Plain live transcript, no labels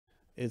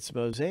It's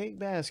Mosaic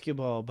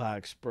basketball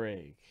box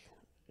break.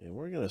 And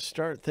we're going to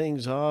start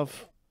things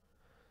off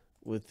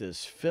with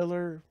this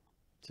filler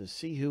to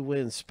see who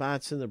wins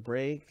spots in the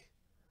break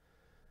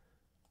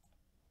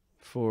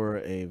for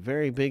a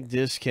very big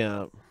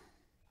discount.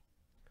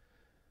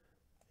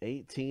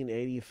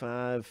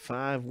 $18.85.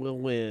 5 will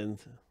win.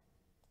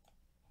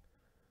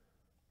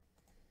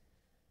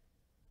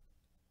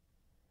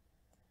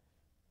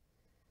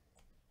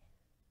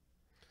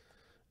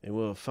 And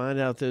we'll find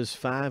out those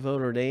 5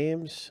 owner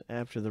names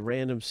after the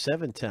random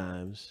 7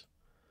 times.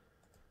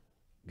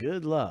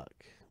 Good luck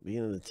being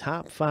in the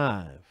top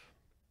 5.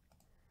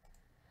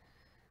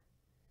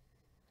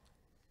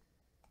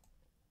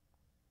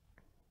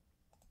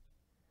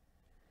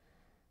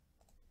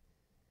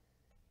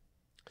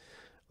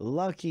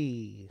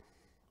 Lucky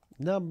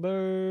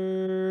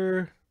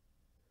number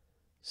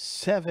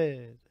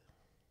 7.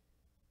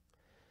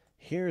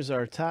 Here's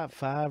our top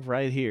 5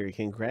 right here.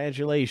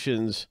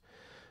 Congratulations,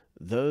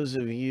 those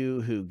of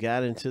you who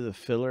got into the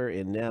filler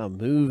and now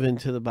move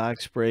into the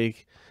box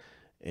break.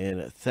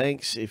 And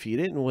thanks, if you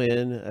didn't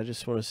win, I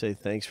just want to say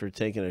thanks for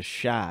taking a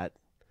shot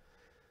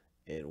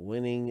at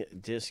winning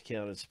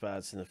discounted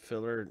spots in the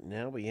filler.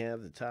 Now we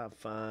have the top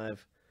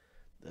 5.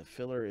 The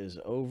filler is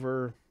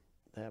over.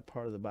 That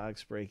part of the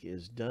box break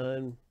is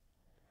done.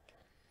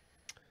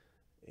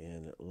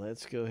 And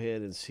let's go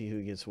ahead and see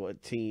who gets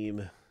what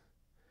team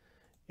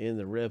in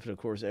the rip. And of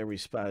course, every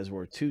spot is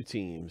worth 2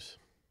 teams.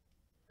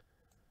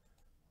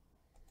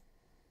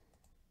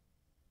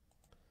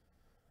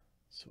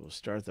 So we'll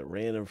start the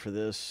random for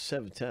this.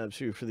 7 times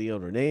through for the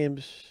owner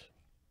names.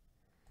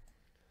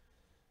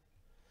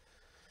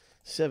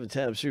 7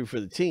 times through for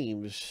the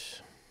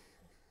teams.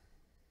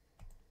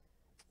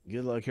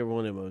 Good luck,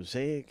 everyone, in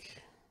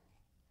Mosaic.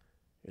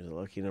 Here's a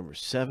lucky number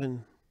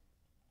 7.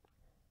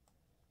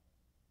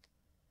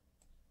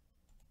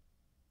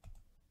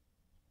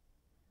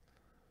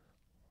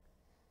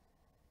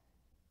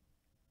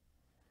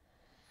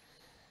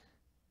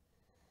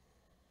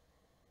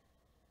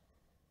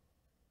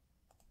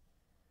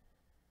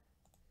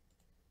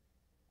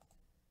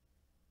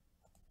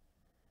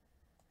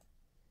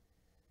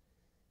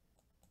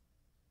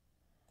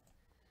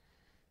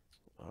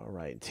 All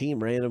right,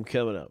 team random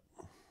coming up.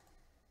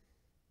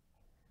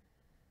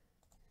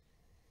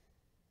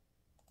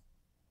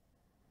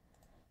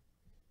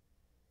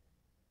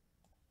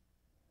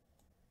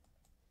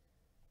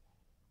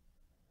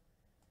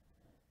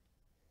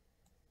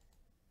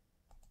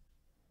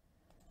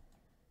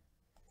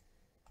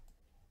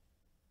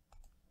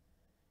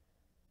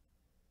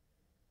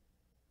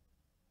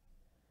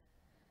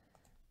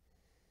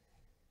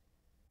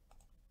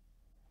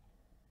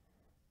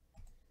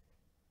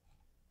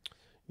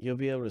 You'll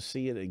be able to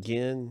see it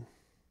again.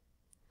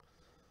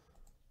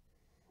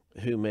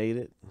 Who made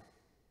it?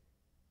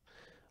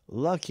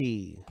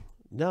 Lucky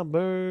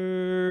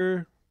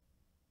number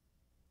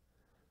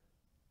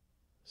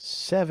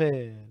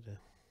 7.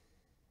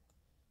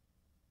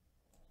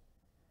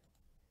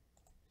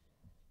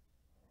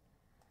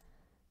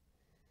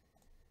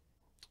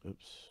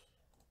 Oops,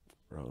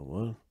 wrong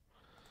one.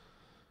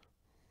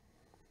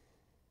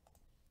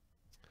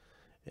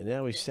 And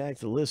now we stack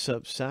the lists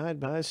up side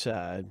by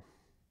side.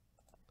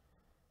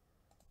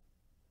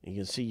 You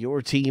can see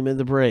your team in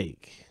the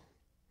break.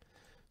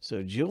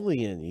 So,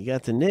 Julian, you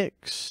got the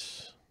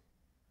Knicks.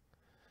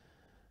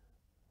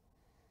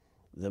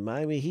 The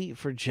Miami Heat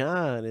for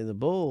John and the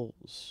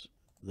Bulls.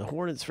 The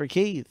Hornets for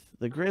Keith.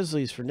 The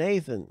Grizzlies for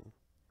Nathan.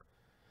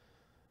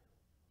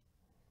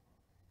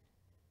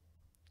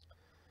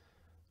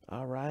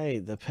 All right,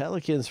 the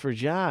Pelicans for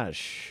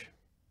Josh.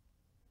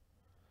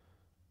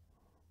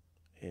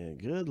 And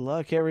good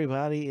luck,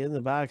 everybody, in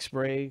the box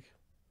break.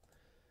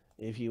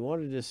 If you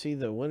wanted to see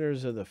the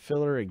winners of the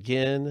filler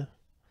again,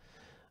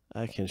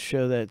 I can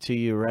show that to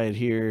you right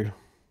here.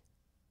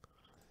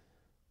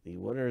 The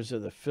winners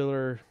of the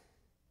filler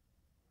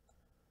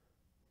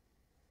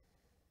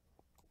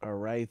are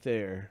right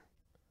there.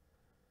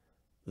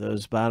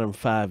 Those bottom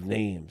 5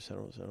 names. I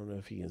don't know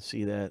if you can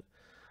see that,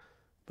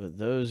 but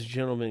those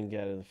gentlemen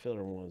got in the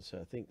filler one. So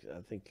I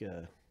think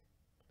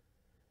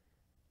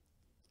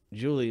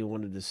Julie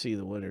wanted to see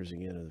the winners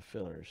again of the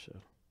filler. So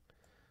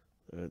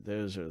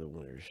those are the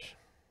winners.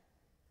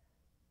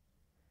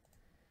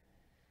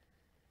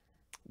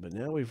 But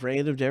now we've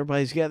randomed.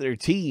 Everybody's got their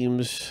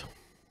teams.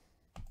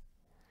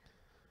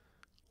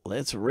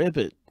 Let's rip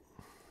it.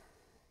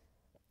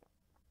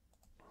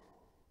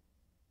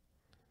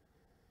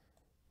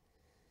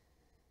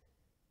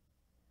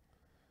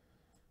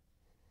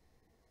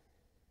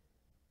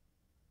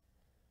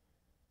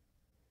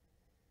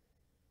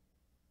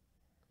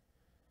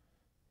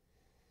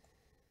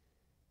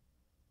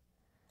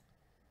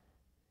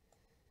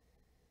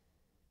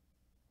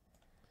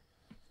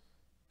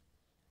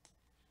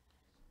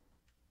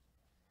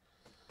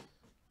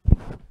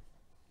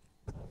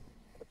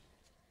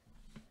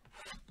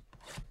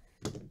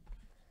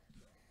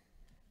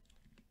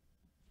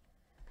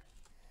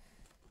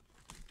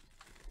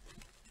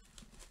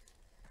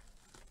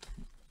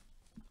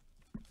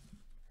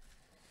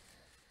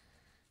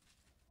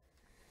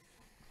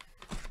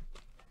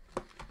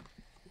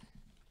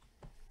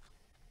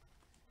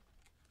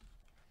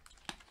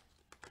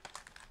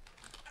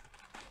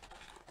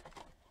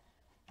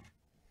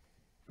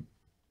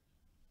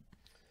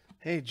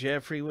 Hey,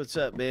 Jeffrey, what's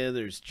up, man?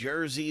 There's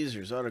jerseys,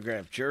 there's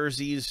autographed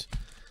jerseys.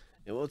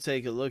 And we'll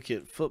take a look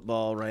at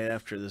football right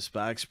after this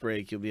box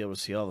break. You'll be able to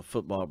see all the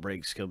football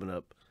breaks coming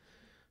up,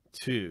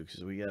 too,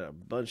 because we got a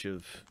bunch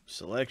of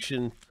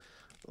selection,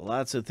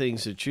 lots of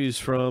things to choose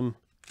from.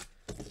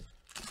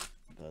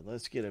 But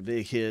let's get a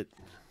big hit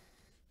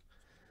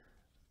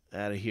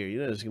out of here. You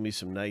know, there's going to be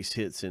some nice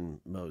hits in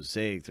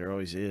Mosaic. There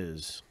always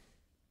is.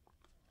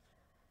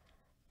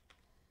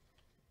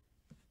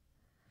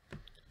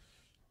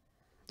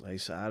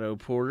 Nice Otto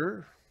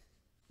Porter.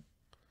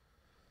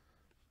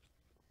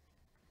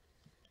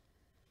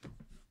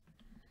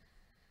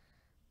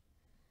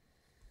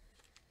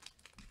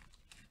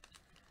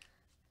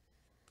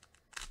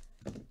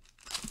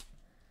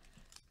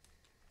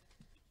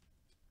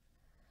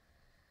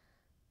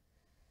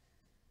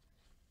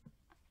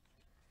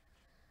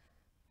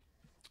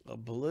 A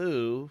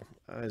blue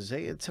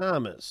Isaiah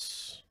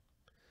Thomas.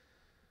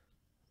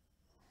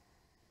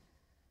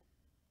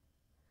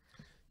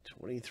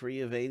 23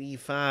 of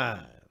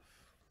 85.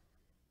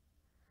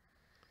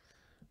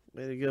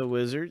 Way to go,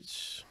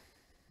 Wizards.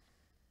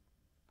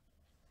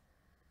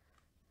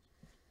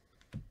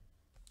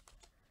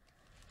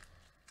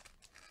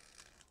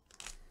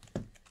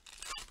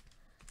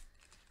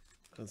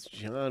 That's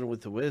John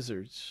with the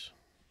Wizards.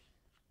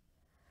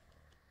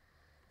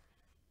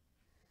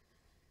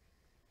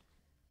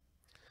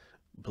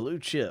 Blue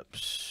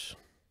chips.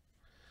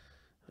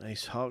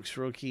 Nice Hawks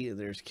rookie. And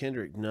there's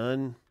Kendrick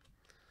Nunn.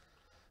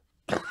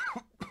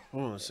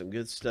 Oh, some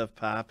good stuff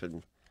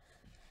popping.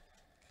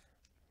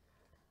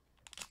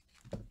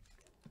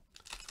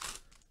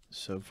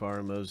 So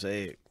far in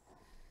Mosaic.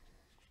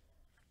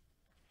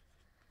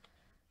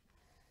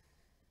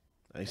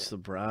 Nice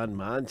LeBron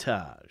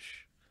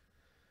montage.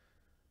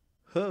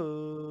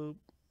 Hope.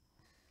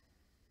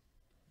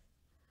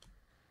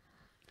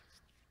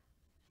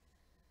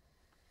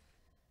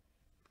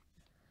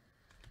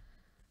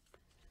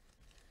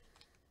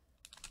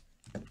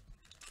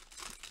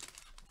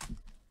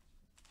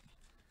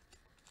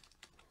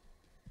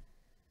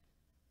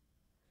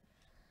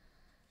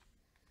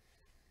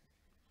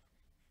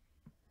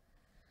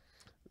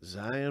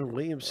 Zion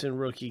Williamson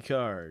rookie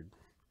card.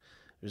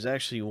 There's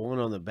actually one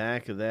on the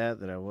back of that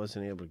I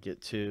wasn't able to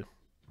get to.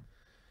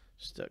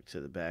 Stuck to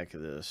the back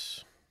of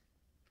this.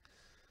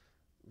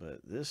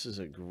 But this is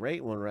a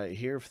great one right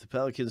here for the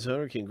Pelicans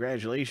owner.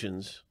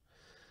 Congratulations.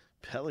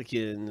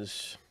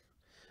 Pelicans,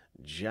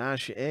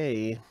 Josh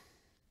A.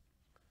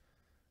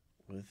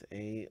 with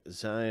a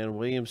Zion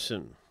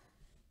Williamson.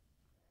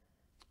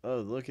 Oh,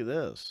 look at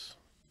this.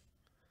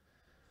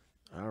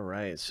 All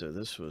right, so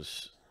this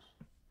was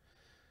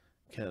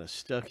kind of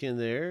stuck in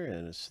there,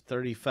 and it's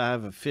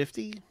 35 of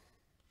 50.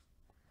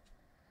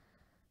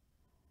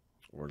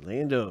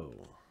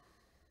 Orlando.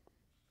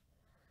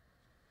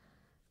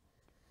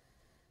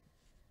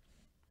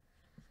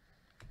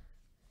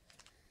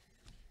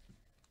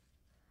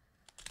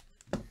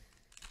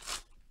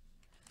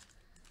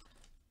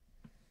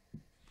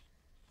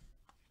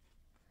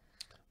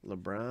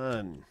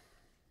 LeBron.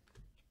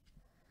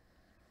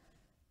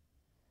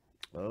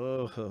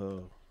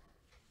 Oh,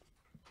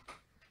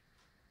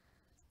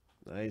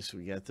 nice.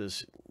 We got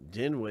this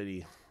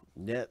Dinwiddie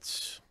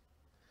Nets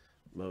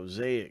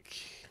Mosaic.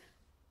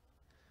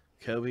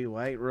 Kobe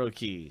White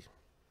rookie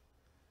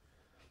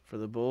for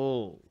the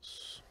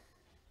Bulls.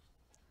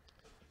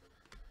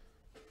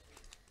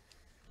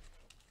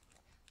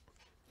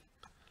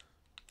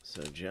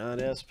 So John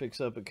S. picks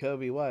up a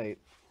Kobe White.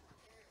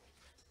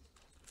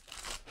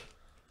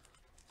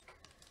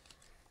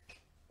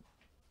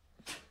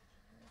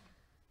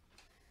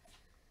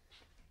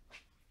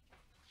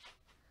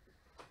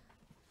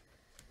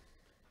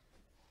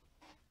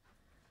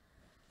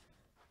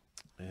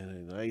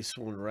 And a nice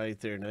one right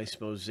there. Nice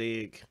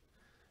Mosaic.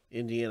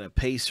 Indiana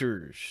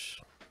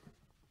Pacers.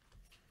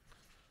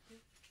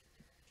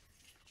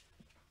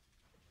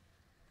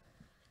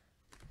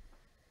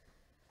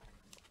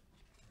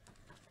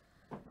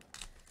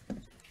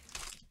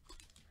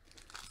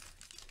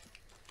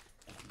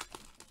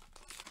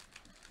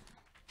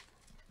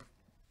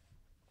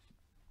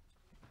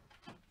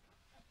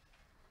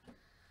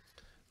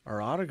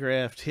 Our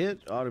autographed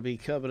hit ought to be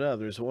coming up.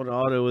 There's one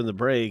auto in the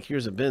break.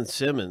 Here's a Ben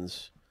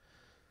Simmons.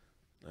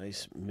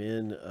 Nice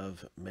Men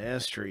of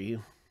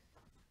Mastery.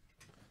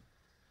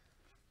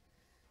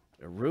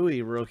 A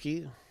Rui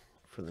rookie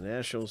for the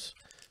Nationals,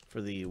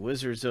 for the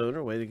Wizards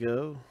owner. Way to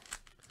go.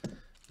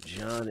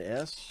 John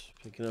S.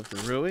 picking up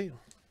the Rui.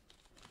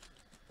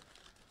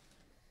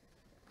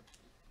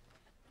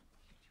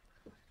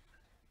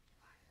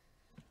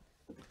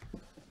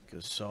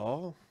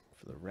 Gasol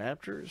for the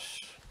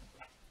Raptors.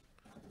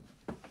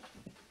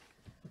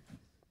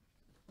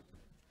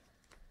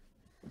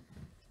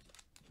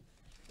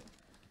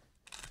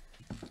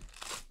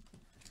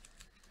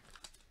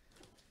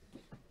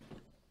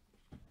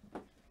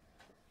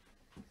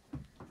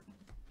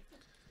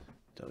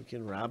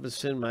 Duncan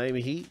Robinson,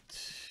 Miami Heat.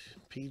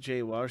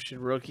 P.J.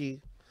 Washington,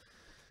 rookie.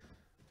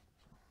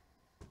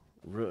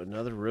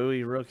 Another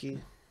Rui rookie.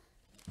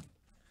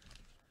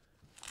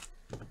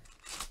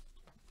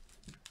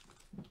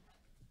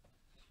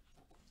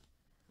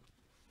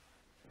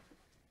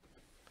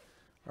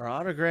 Our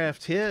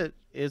autographed hit,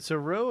 it's a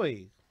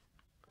Rui.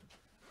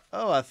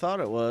 Oh, I thought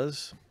it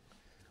was.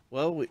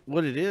 Well,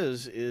 what it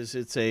is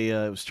it's a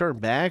it was turned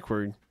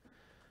backward,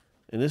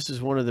 and this is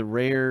one of the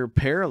rare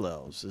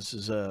parallels. This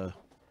is a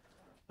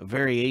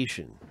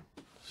variation.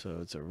 So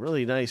it's a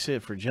really nice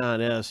hit for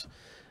John S.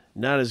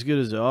 Not as good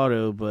as the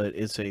auto, but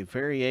it's a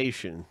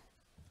variation.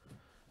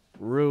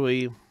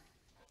 Rui,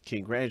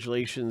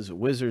 congratulations,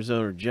 Wizards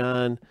owner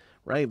John.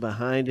 Right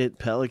behind it,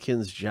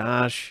 Pelicans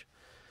Josh.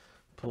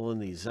 Pulling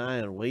the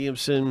Zion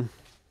Williamson.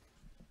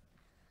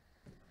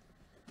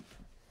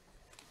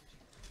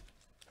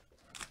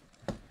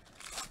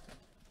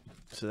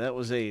 So that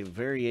was a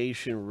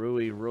variation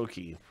Rui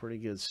rookie. Pretty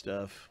good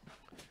stuff.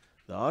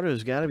 The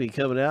auto's got to be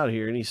coming out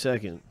here any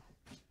second.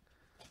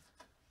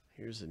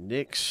 Here's the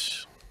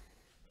Knicks.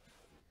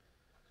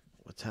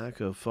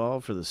 Watako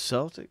Fall for the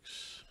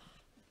Celtics.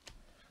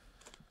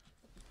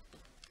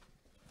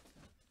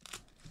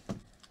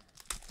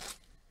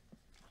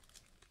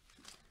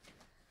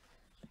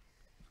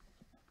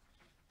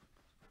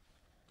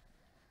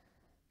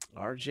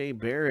 RJ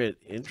Barrett,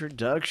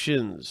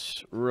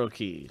 introductions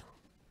rookie.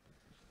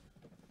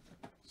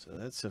 So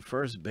that's the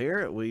first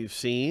Barrett we've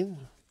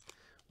seen.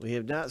 We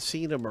have not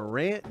seen a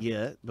Morant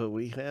yet, but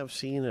we have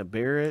seen a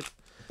Barrett,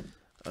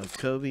 a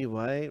Kobe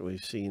White.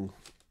 We've seen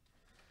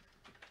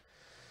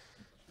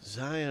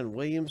Zion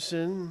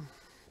Williamson.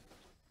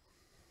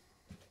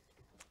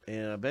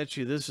 And I bet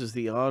you this is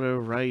the auto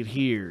right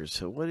here.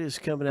 So what is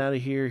coming out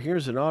of here?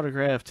 Here's an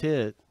autographed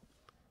hit.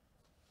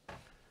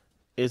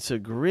 It's a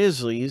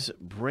Grizzlies,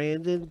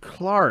 Brandon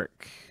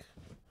Clark.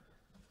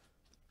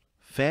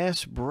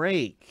 Fast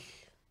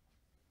break.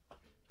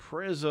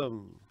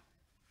 Prism.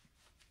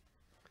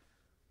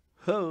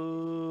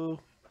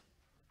 Ho.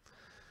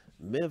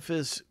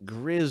 Memphis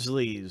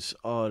Grizzlies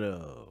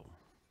auto.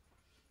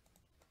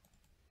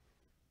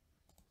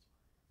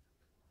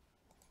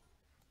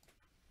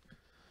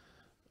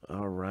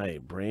 All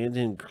right,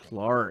 Brandon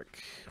Clark.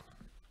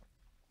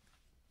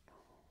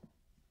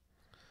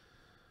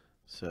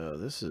 So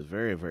this is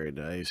very, very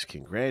nice.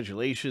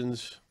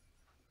 Congratulations.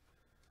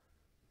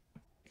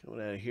 Coming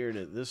out of here,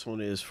 this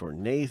one is for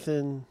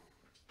Nathan.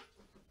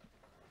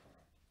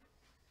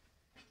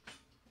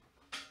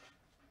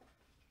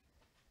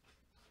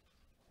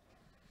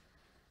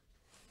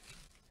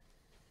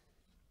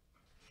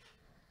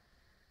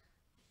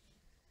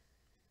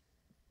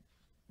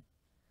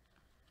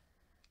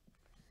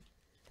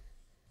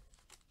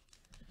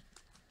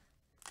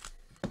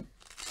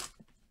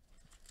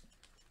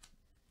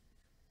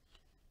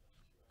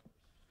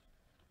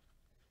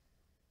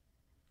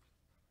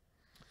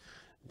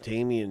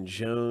 Damian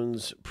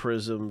Jones,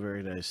 Prism,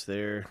 very nice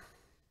there.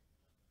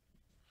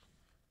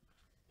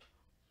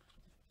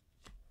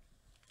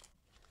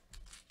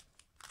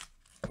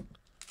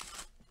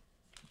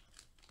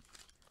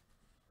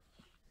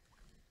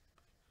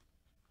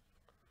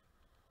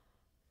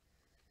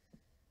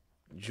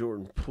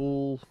 Jordan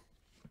Poole,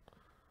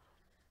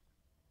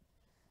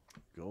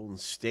 Golden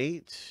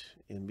State,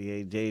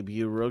 NBA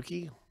debut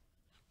rookie.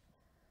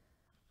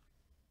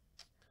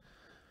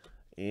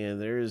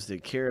 And there's the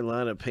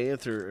Carolina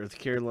Panther, or the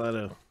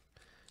Carolina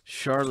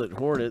Charlotte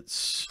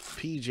Hornets,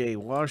 P.J.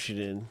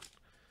 Washington,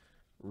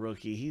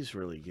 rookie. He's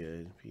really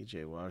good,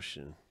 P.J.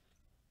 Washington.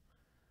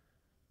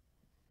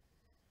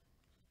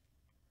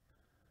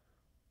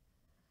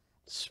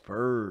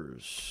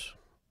 Spurs,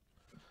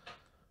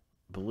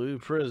 Blue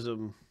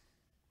Prism,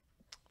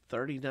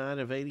 39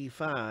 of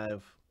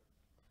 85.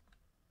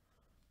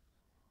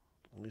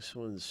 This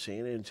one's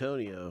San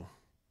Antonio.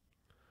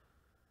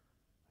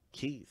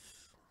 Keith.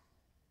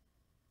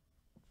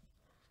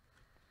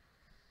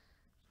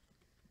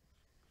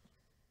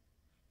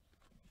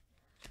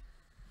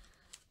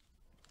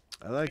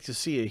 I'd like to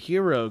see a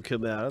hero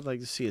come out. I'd like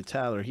to see a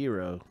Tyler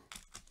Hero.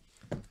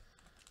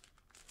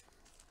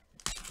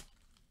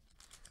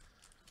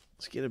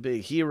 Let's get a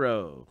big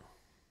hero.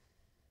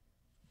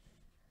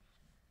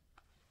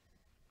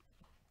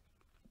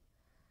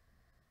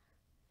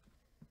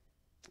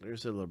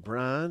 There's a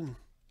LeBron.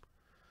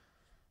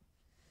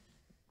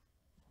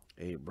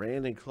 A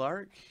Brandon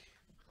Clark.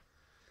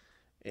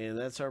 And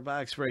that's our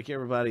box break,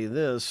 everybody.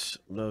 This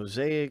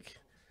Mosaic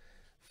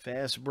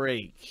Fast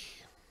Break.